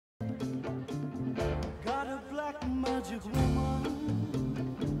magic woman,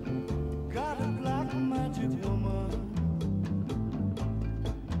 got a black magic woman.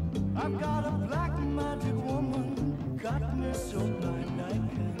 I've got a black magic woman, got me so blind I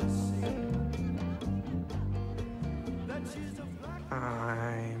can't see that she's a black.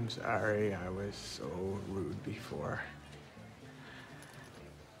 I'm sorry I was so rude before.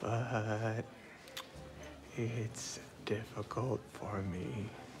 But it's difficult for me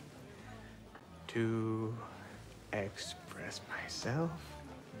to express myself.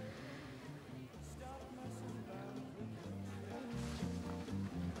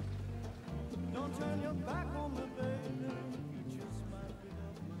 Don't turn your back on me, baby. You just might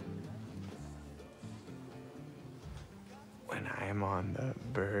be When I'm on the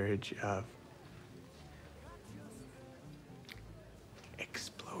verge of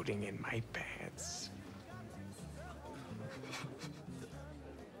exploding in my pants.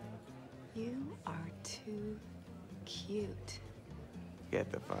 You are too cute.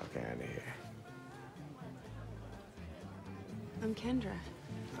 Get the fuck out of here. I'm Kendra.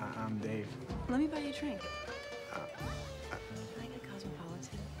 I'm Dave. Let me buy you a drink. Can I get a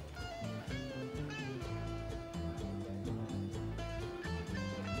cosmopolitan?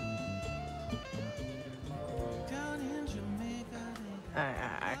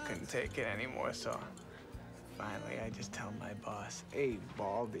 I couldn't take it anymore, so finally I just tell my boss, hey,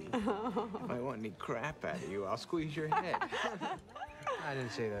 Baldy, if I want any crap out of you, I'll squeeze your head. I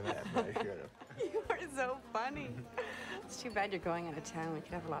didn't say that, but I should have. You are so funny. It's too bad you're going out of town. We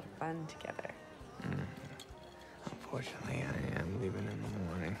could have a lot of fun together. Unfortunately, I am leaving in the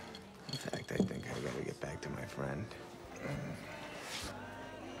morning. In fact, I think I gotta get back to my friend.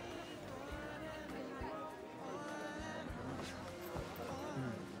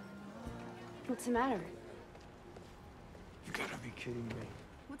 What's the matter? You gotta be kidding me.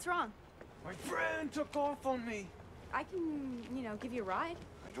 What's wrong? My friend took off on me. I can, give you a ride.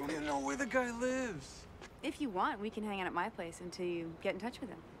 I don't even know where the guy lives. If you want, we can hang out at my place until you get in touch with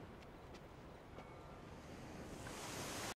him.